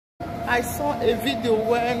I saw a video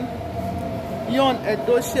when Yon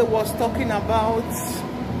Edochie was talking about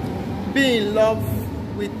being in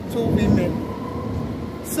love with two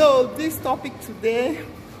women. So this topic today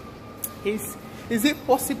is it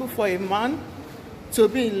possible for a man to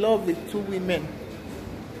be in love with two women?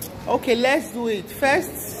 Okay, let's do it.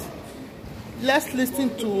 First, let's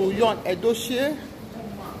listen to Yon Edochie.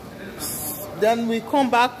 Then we come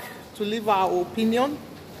back to leave our opinion,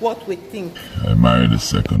 what we think. I married a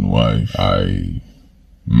second wife. I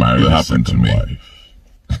married a second wife.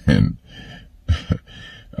 And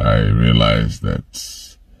I realized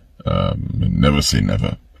that never say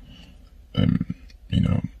never. You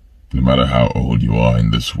know, no matter how old you are in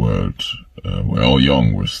this world, we're all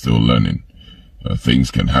young, we're still learning. Things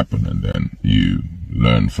can happen and then you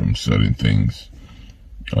learn from certain things.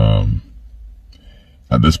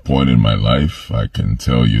 At this point in my life, I can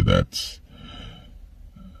tell you that,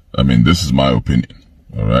 this is my opinion,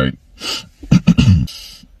 all right?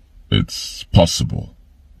 It's possible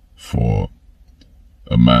for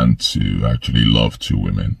a man to actually love two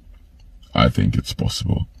women. I think it's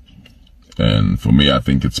possible. And for me, I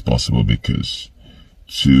think it's possible because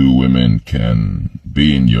two women can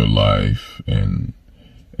be in your life and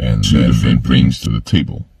two different things to the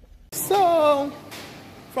table. So,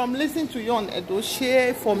 from listening to Yon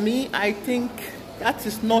Edochie, for me, I think that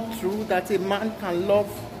is not true, that a man can love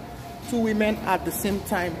two women at the same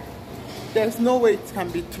time. There's no way it can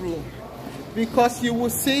be true. Because you will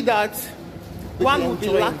see that one will be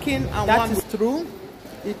lacking and that one is true.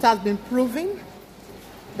 It has been proven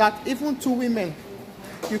that even two women,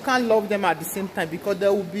 you can't love them at the same time because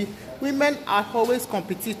there will be, women are always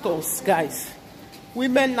competitors, guys.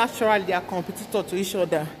 Women naturally are competitors to each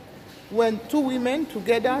other. When two women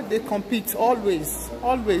together, they compete always.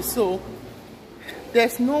 So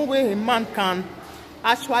there's no way a man can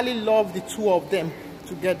actually love the two of them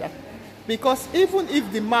together. Because even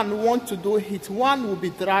if the man wants to do it, one will be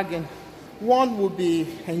dragging, one will be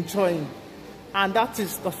enjoying. And that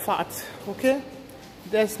is the fact, okay?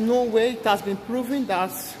 There's no way. It has been proven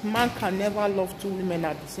that man can never love two women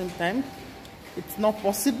at the same time. It's not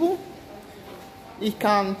possible. He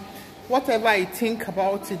can, whatever I think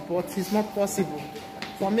about it, but it's not possible.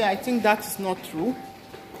 For me, I think that is not true.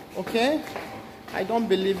 Okay? I don't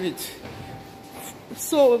believe it.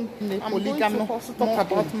 So, I'm going to also talk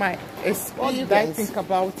about my experience. What did I think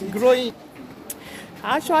about it? Growing.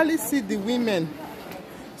 I actually see the women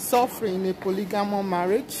suffering in a polygamous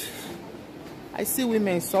marriage. I see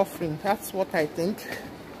women suffering. That's what I think.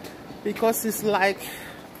 Because it's like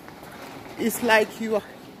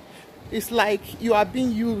you are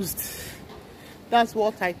being used. That's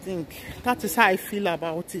what I think. That is how I feel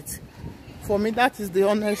about it. For me, that is the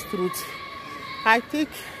honest truth. I think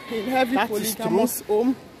in every polygamous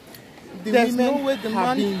home, there's no way the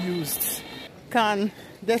man being used.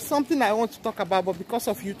 There's something I want to talk about, but because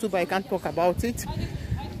of YouTube, I can't talk about it.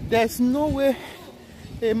 There's no way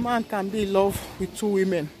a man can be in love with two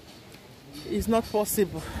women. It's not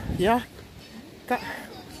possible. Yeah?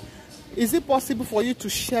 Is it possible for you to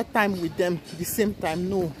share time with them at the same time?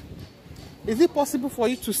 No. Is it possible for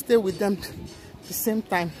you to stay with them at the same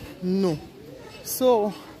time? No.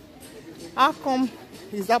 So, how come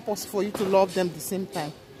is that possible for you to love them at the same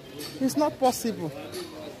time? It's not possible.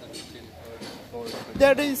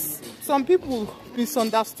 There is, some people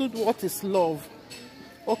misunderstood what is love.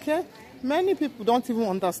 Okay? Many people don't even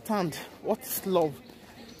understand what is love.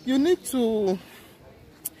 You need to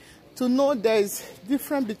know there is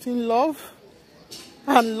difference between love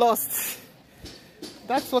and lust.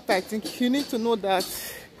 That's what I think. You need to know that.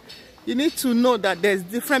 You need to know that there's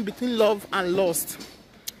difference between love and lust.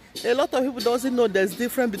 A lot of people doesn't know there's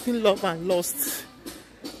difference between love and lust.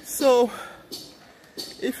 So,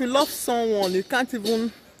 if you love someone, you can't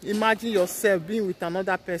even imagine yourself being with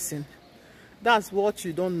another person. That's what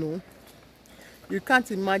you don't know. You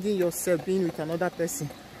can't imagine yourself being with another person.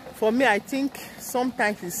 For me, I think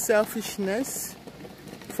sometimes it's selfishness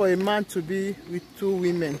for a man to be with two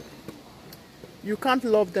women. You can't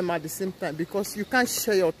love them at the same time because you can't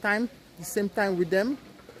share your time the same time with them.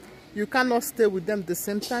 You cannot stay with them the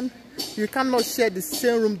same time. You cannot share the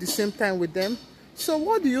same room the same time with them. So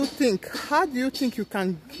what do you think? How do you think you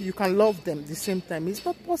can love them the same time? It's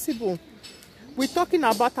not possible. We're talking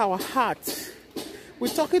about our heart. We're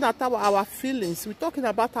talking about our feelings. We're talking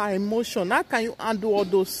about our emotion. How can you handle all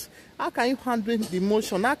those? How can you handle the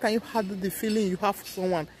emotion? How can you handle the feeling you have for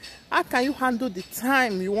someone? How can you handle the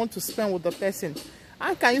time you want to spend with the person?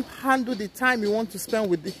 How can you handle the time you want to spend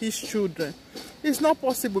with his children? It's not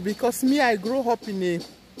possible because me, I grew up in a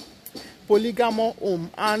polygamous home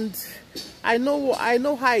and I know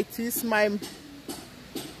how it is.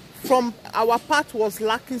 from our part was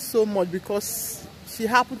lacking so much because she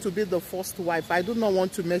happened to be the first wife. I do not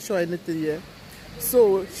want to mention anything here.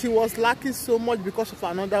 So she was lacking so much because of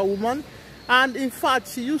another woman. And in fact,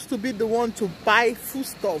 she used to be the one to buy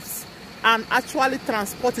foodstuffs and actually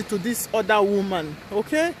transport it to this other woman.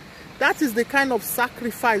 Okay? That is the kind of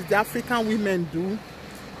sacrifice the African women do.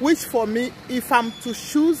 Which for me, if I'm to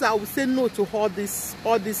choose, I would say no to all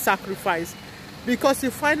this sacrifice. Because you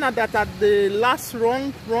find out that at the last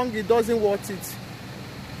wrong, it doesn't worth it.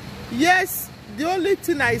 Yes, the only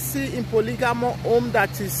thing I see in polygamous home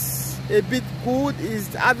that is a bit good is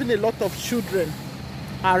having a lot of children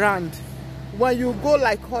around. When you go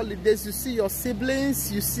like holidays, you see your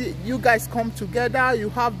siblings, you guys come together, you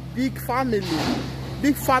have big family,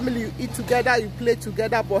 you eat together, you play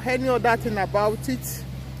together, but any other thing about it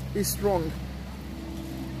is wrong.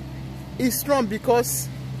 It's wrong because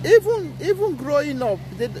even growing up,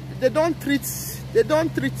 they don't treat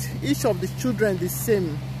each of the children the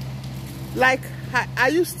same. Like I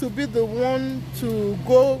used to be the one to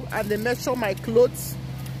go and they measure my clothes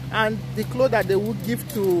and the clothes that they would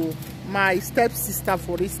give to my stepsister,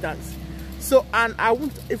 for instance. So, and I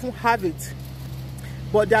won't even have it,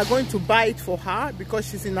 but they are going to buy it for her because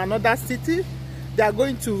she's in another city. They are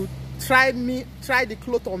going to try the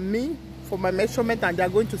cloth on me for my measurement, and they are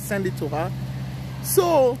going to send it to her.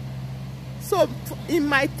 So in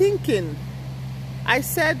my thinking, I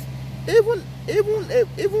said,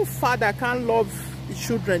 even father can't love the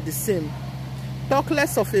children the same. Talk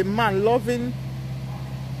less of a man loving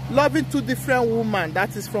two different women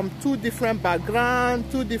that is from two different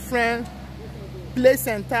backgrounds, two different places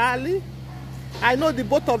entirely. I know the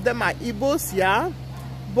both of them are Igbos, yeah,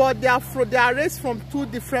 but they are raised from two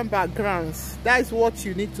different backgrounds. That is what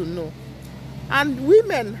you need to know. And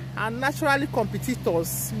women are naturally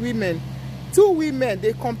competitors. Two women,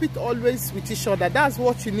 they compete always with each other. That's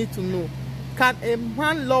what you need to know. Can a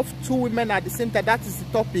man love two women at the same time? That is the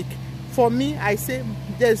topic. For me, I say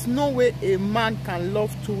there's no way a man can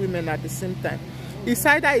love two women at the same time. It's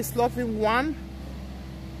either he's loving one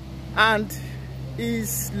and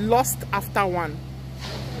is lost after one.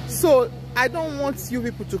 So I don't want you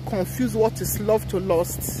people to confuse what is love to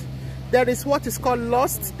lust. There is what is called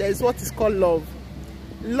lust, there is what is called love.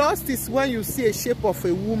 Lust is when you see a shape of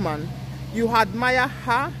a woman, you admire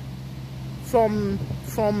her from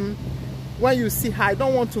when you see her. I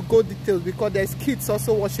don't want to go details because there's kids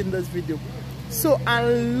also watching this video. So,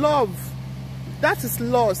 and love, that is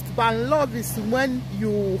lust. But love is when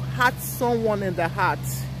you hurt someone in the heart.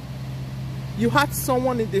 You hurt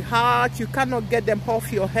someone in the heart, you cannot get them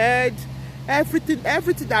off your head. Everything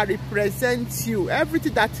that represents you,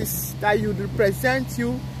 everything that you represent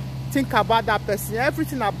you, think about that person.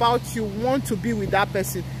 Everything about you want to be with that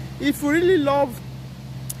person. If you really love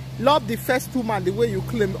the first woman the way you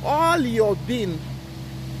claim, all your being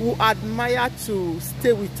will admire to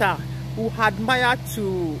stay with her, will admire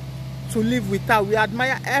to live with her, we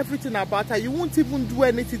admire everything about her. You won't even do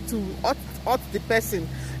anything to hurt the person.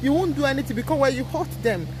 You won't do anything because when you hurt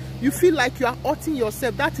them, you feel like you are hurting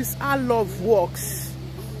yourself. That is how love works.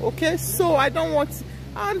 Okay, so I don't want,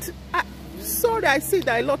 and sorry, I see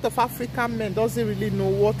that a lot of African men doesn't really know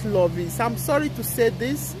what love is. I'm sorry to say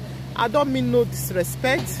this. I don't mean no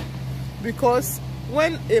disrespect, because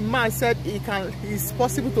when a man said it's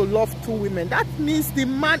possible to love two women, that means the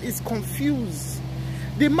man is confused.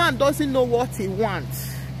 The man doesn't know what he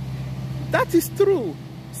wants. That is true.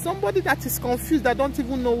 Somebody that is confused, that don't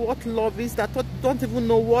even know what love is, that don't even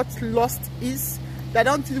know what lust is, that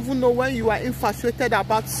don't even know when you are infatuated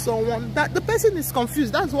about someone, that the person is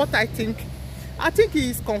confused. That's what I think. I think he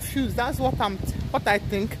is confused. That's what I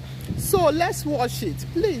think. So let's watch it,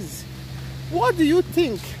 please. What do you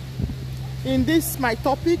think in this my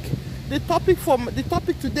topic? The topic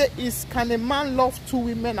today is, can a man love two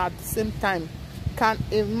women at the same time? Can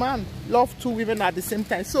a man love two women at the same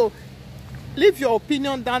time? So leave your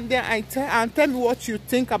opinion down there and tell me what you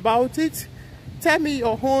think about it. Tell me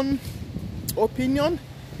your own opinion,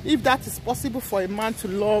 if that is possible for a man to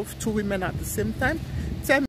love two women at the same time.